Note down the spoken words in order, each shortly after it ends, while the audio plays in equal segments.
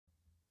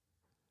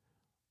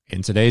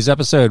In today's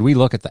episode, we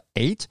look at the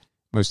 8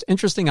 most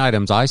interesting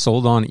items I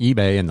sold on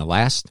eBay in the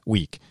last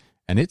week,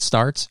 and it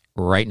starts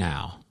right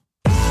now.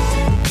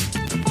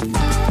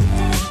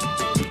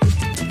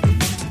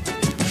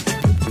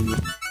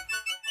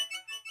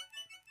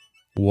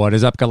 What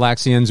is up,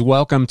 Galaxians?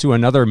 Welcome to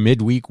another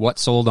midweek What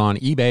Sold on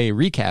eBay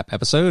recap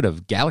episode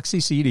of Galaxy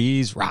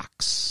CDs,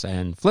 Rocks,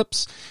 and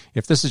Flips.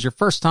 If this is your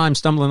first time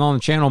stumbling on the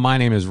channel, my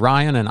name is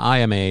Ryan, and I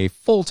am a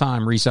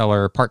full-time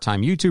reseller,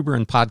 part-time YouTuber,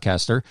 and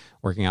podcaster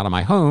working out of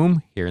my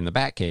home here in the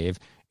Batcave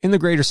in the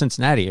greater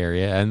Cincinnati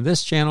area, and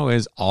this channel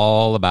is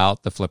all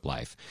about the flip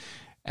life.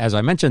 As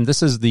I mentioned,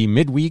 this is the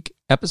midweek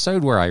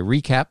episode where I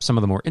recap some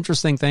of the more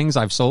interesting things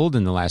I've sold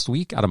in the last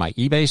week out of my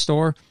eBay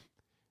store.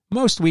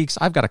 Most weeks,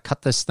 I've got to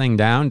cut this thing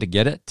down to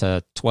get it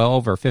to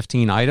 12 or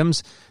 15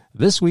 items.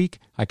 This week,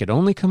 I could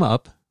only come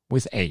up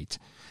with 8.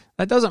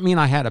 That doesn't mean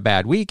I had a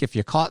bad week. If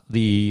you caught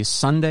the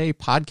Sunday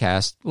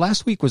podcast,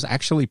 last week was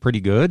actually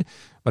pretty good,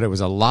 but it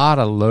was a lot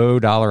of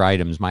low-dollar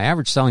items. My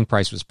average selling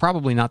price was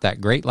probably not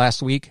that great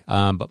last week,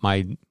 but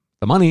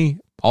the money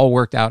all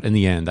worked out in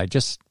the end. I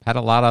just had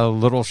a lot of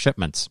little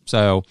shipments.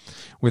 So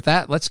with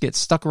that, let's get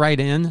stuck right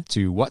in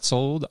to what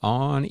sold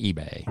on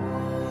eBay.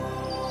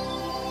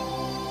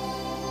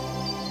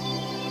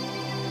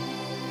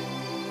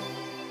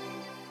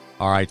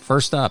 All right,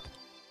 first up,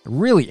 a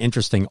really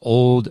interesting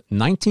old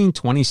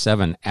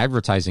 1927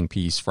 advertising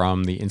piece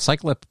from the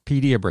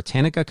Encyclopedia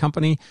Britannica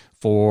company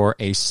for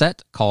a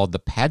set called The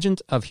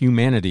Pageant of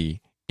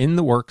Humanity in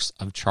the Works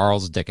of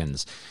Charles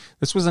Dickens.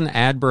 This was an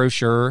ad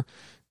brochure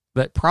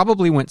that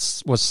probably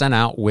was sent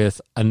out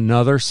with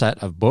another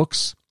set of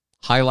books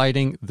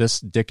highlighting this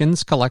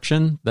Dickens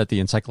collection that the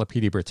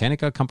Encyclopedia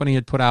Britannica company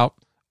had put out.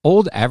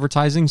 Old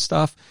advertising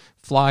stuff,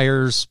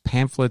 flyers,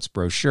 pamphlets,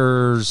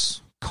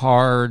 brochures,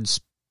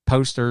 cards,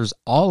 posters,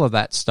 all of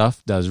that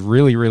stuff does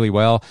really, really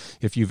well.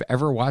 If you've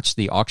ever watched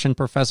The Auction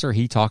Professor,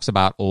 he talks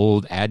about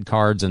old ad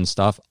cards and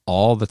stuff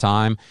all the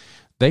time.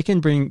 They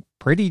can bring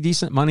pretty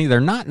decent money. They're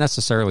not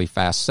necessarily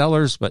fast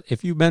sellers, but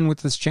if you've been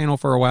with this channel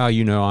for a while,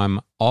 you know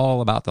I'm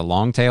all about the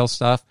long tail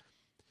stuff.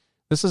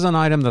 This is an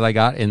item that I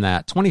got in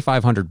that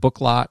 2500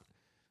 book lot.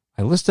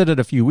 I listed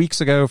it a few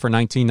weeks ago for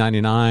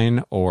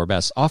 $19.99 or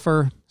best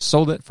offer,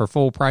 sold it for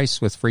full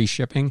price with free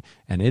shipping,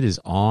 and it is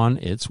on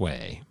its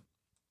way.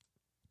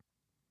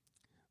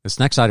 This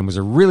next item was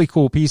a really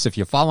cool piece. If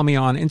you follow me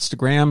on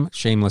Instagram,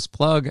 shameless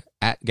plug,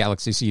 at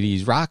Galaxy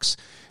CDs Rocks,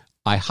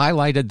 I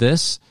highlighted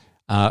this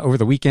over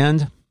the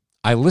weekend.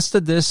 I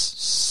listed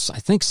this,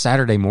 I think,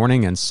 Saturday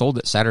morning and sold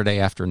it Saturday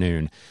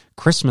afternoon.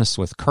 Christmas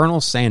with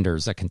Colonel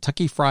Sanders, a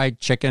Kentucky Fried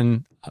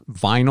Chicken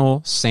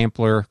vinyl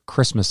sampler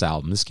Christmas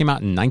album. This came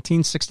out in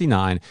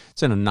 1969.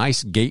 It's in a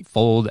nice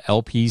gatefold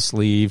LP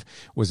sleeve,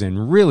 was in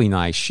really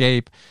nice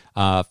shape,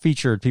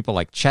 featured people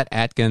like Chet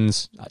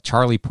Atkins,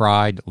 Charlie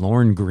Pride,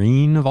 Lorne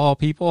Green, of all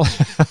people.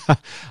 It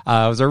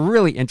was a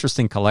really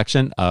interesting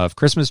collection of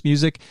Christmas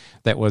music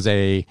that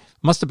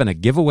must have been a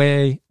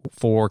giveaway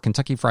for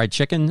Kentucky Fried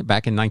Chicken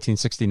back in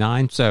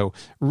 1969. So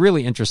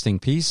really interesting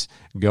piece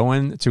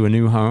going to a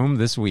new home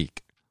this week.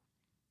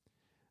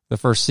 The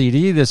first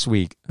CD this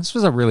week, this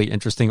was a really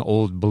interesting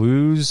old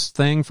blues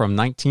thing from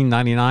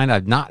 1999.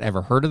 I've not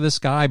ever heard of this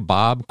guy.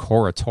 Bob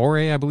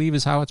Corritore, I believe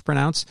is how it's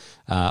pronounced.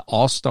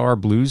 All-Star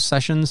Blues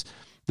Sessions.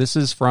 This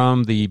is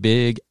from the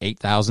big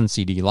 8,000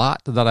 CD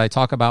lot that I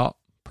talk about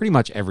pretty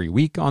much every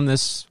week on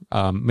this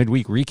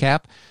midweek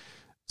recap.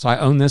 So I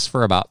own this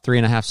for about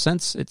 3.5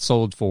 cents. It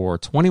sold for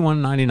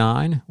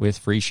 $21.99 with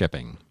free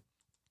shipping.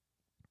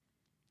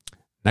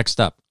 Next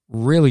up,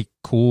 really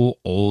cool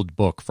old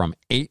book from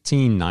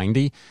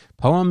 1890,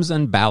 Poems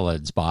and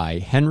Ballads by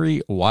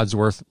Henry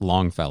Wadsworth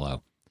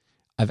Longfellow.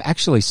 I've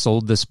actually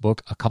sold this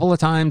book a couple of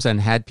times and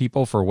had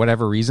people, for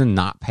whatever reason,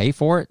 not pay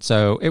for it,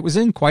 so it was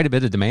in quite a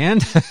bit of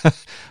demand,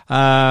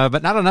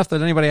 but not enough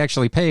that anybody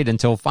actually paid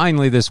until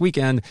finally this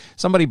weekend,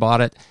 somebody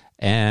bought it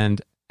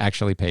and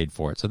actually paid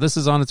for it. So this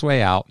is on its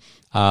way out.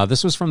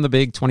 This was from the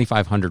big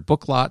 2500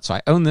 book lot, so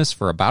I own this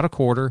for about a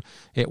quarter.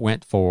 It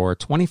went for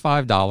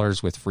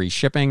 $25 with free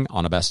shipping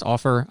on a best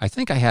offer. I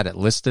think I had it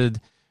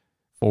listed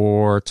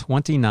for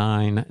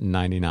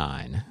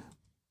 $29.99.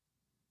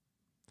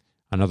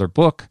 Another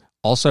book,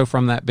 also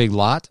from that big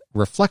lot,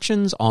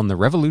 Reflections on the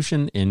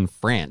Revolution in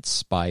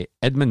France by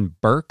Edmund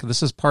Burke.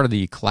 This is part of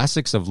the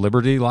Classics of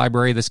Liberty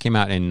library. This came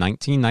out in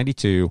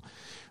 1992.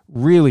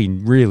 Really,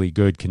 really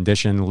good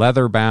condition,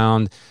 leather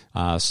bound,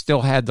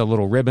 still had the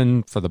little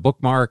ribbon for the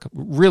bookmark.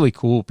 Really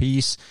cool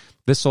piece.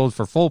 This sold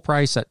for full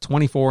price at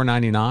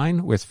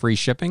 $24.99 with free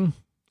shipping.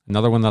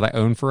 Another one that I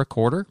own for a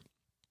quarter.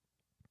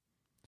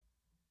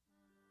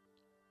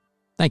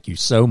 Thank you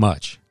so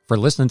much for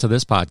listening to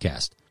this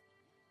podcast.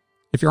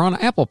 If you're on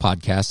Apple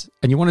Podcasts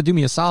and you want to do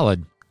me a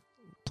solid,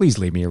 please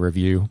leave me a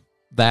review.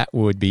 That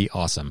would be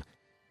awesome.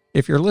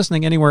 If you're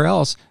listening anywhere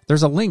else,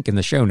 there's a link in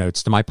the show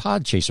notes to my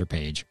Podchaser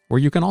page where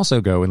you can also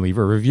go and leave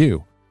a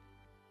review.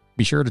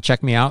 Be sure to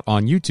check me out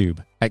on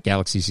YouTube at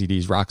Galaxy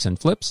CDs Rocks and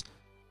Flips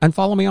and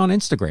follow me on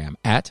Instagram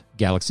at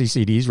Galaxy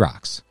CDs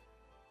Rocks.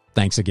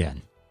 Thanks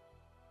again.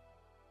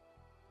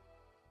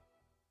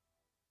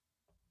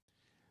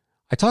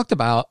 I talked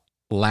about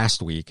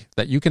last week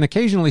that you can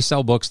occasionally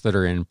sell books that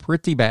are in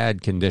pretty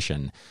bad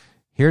condition.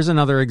 Here's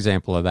another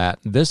example of that.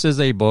 This is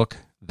a book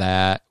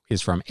that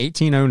is from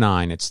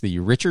 1809. It's the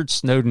Richard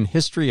Snowden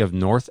History of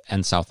North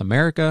and South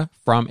America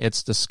from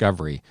its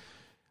discovery.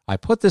 I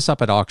put this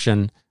up at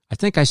auction. I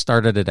think I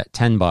started it at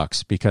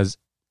 $10 because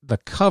the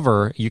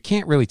cover, you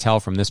can't really tell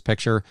from this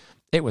picture.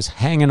 It was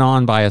hanging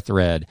on by a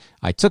thread.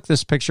 I took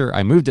this picture,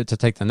 I moved it to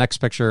take the next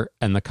picture,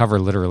 and the cover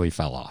literally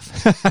fell off.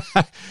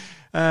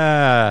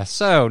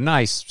 So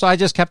nice. So I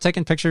just kept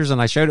taking pictures,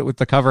 and I showed it with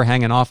the cover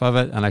hanging off of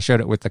it, and I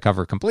showed it with the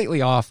cover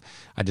completely off.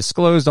 I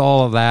disclosed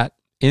all of that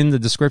in the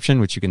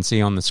description, which you can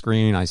see on the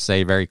screen. I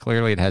say very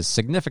clearly it has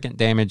significant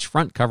damage,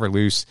 front cover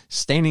loose,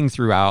 staining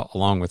throughout,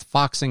 along with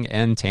foxing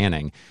and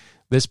tanning.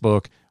 This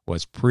book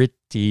was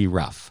pretty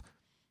rough.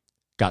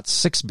 Got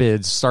 6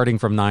 bids starting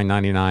from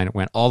 $9.99. It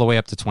went all the way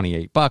up to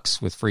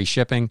 $28 with free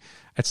shipping.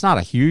 It's not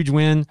a huge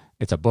win.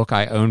 It's a book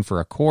I owned for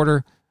a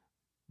quarter.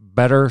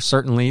 Better,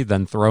 certainly,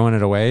 than throwing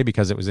it away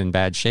because it was in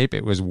bad shape.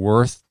 It was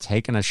worth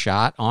taking a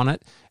shot on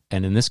it.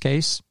 And in this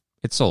case,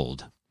 it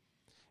sold.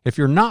 If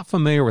you're not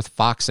familiar with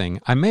foxing,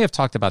 I may have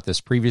talked about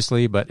this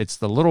previously, but it's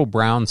the little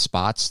brown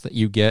spots that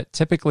you get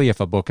typically if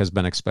a book has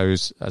been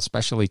exposed,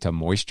 especially to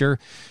moisture.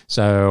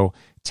 So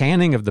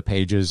tanning of the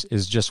pages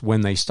is just when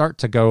they start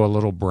to go a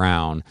little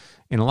brown.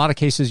 In a lot of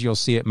cases, you'll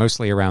see it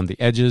mostly around the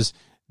edges.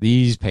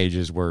 These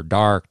pages were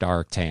dark,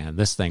 dark tan.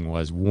 This thing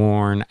was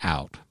worn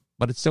out,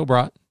 but it still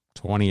brought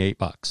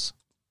 $28.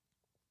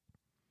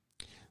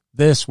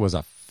 This was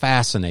a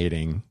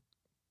fascinating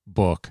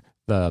book,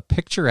 The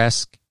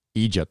Picturesque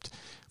Egypt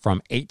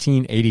from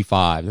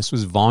 1885. This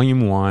was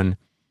volume 1.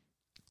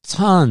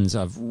 Tons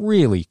of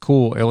really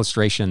cool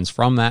illustrations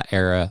from that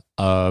era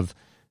of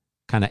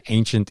kind of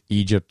ancient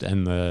Egypt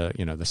and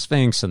the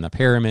Sphinx and the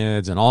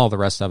pyramids and all the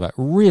rest of it.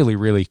 Really,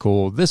 really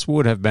cool. This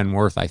would have been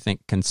worth, I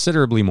think,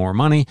 considerably more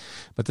money,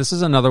 but this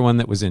is another one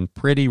that was in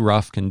pretty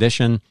rough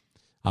condition.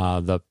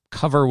 The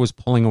cover was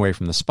pulling away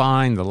from the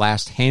spine. The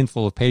last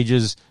handful of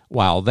pages,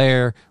 while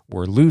there,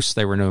 were loose.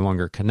 They were no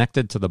longer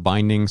connected to the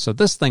binding. So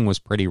this thing was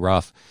pretty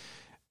rough.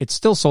 It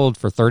still sold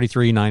for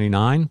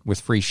 $33.99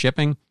 with free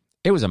shipping.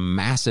 It was a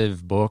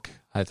massive book.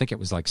 I think it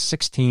was like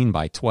 16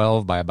 by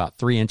 12 by about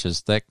 3 inches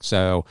thick.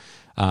 So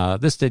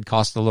this did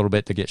cost a little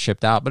bit to get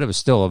shipped out, but it was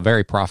still a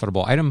very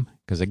profitable item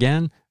because,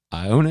 again,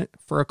 I own it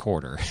for a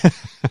quarter.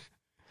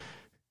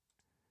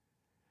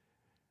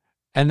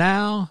 And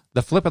now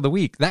the flip of the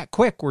week. That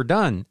quick, we're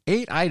done.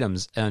 8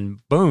 items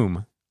and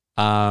boom.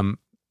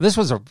 This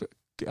was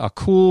a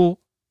cool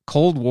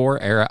Cold War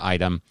era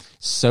item,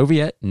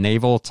 Soviet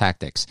naval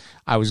tactics.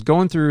 I was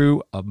going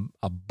through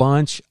a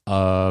bunch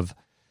of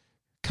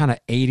kind of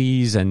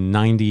 80s and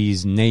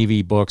 90s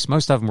Navy books.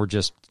 Most of them were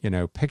just,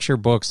 picture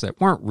books that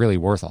weren't really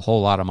worth a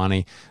whole lot of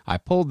money. I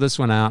pulled this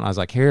one out and I was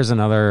like, here's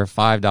another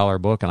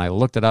 $5 book. And I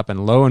looked it up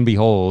and lo and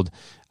behold,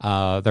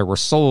 there were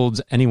solds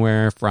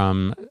anywhere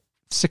from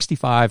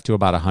 $65 to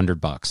about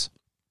 $100.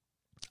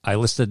 I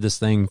listed this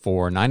thing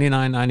for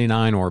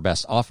 $99.99 or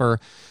best offer.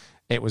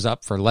 It was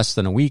up for less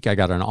than a week. I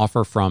got an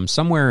offer from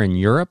somewhere in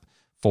Europe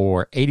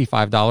for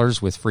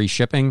 $85 with free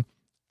shipping.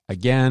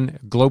 Again,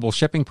 global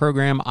shipping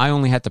program. I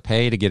only had to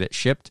pay to get it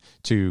shipped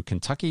to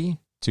Kentucky,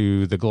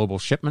 to the Global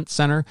Shipment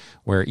Center,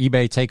 where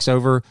eBay takes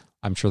over.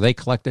 I'm sure they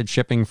collected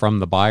shipping from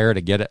the buyer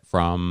to get it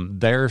from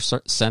their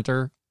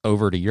center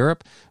over to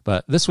Europe.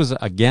 But this was,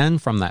 again,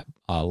 from that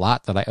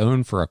lot that I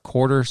owned for a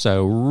quarter.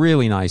 So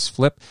really nice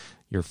flip.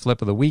 Your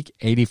flip of the week,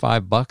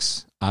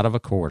 $85 out of a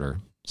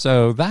quarter.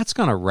 So that's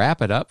going to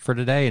wrap it up for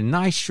today. A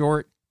nice,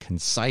 short,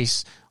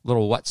 concise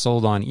little what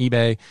sold on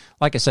eBay.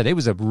 Like I said, it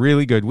was a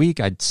really good week.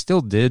 I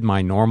still did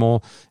my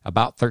normal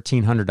about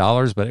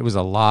 $1,300, but it was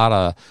a lot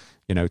of,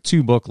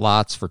 2 book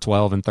lots for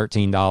 $12 and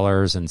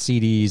 $13 and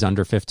CDs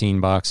under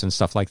 $15 and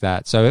stuff like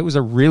that. So it was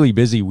a really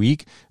busy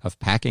week of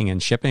packing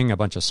and shipping a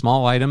bunch of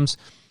small items.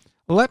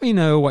 Let me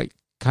know what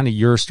kind of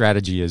your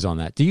strategy is on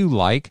that. Do you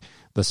like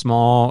the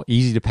small,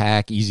 easy to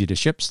pack, easy to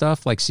ship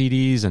stuff like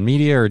CDs and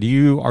media, or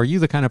are you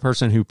the kind of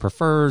person who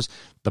prefers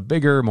the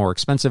bigger, more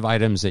expensive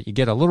items that you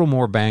get a little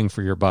more bang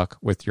for your buck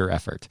with your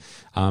effort?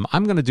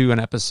 I'm going to do an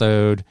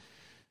episode,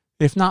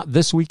 if not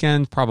this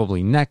weekend,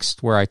 probably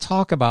next, where I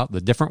talk about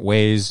the different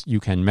ways you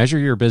can measure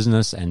your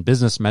business and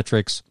business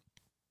metrics,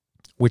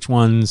 which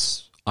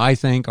ones I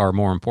think are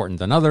more important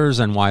than others,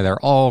 and why they're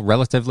all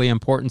relatively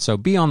important. So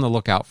be on the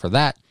lookout for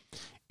that.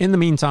 In the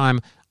meantime,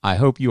 I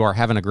hope you are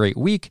having a great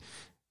week.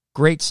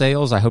 Great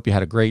sales. I hope you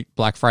had a great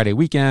Black Friday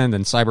weekend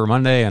and Cyber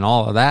Monday and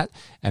all of that.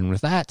 And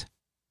with that,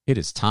 it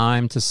is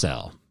time to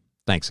sell.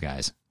 Thanks,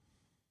 guys.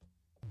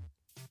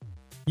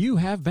 You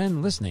have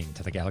been listening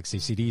to the Galaxy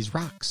CDs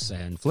Rocks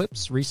and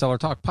Flips Reseller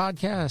Talk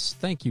podcast.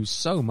 Thank you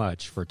so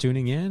much for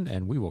tuning in,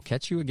 and we will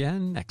catch you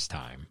again next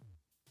time.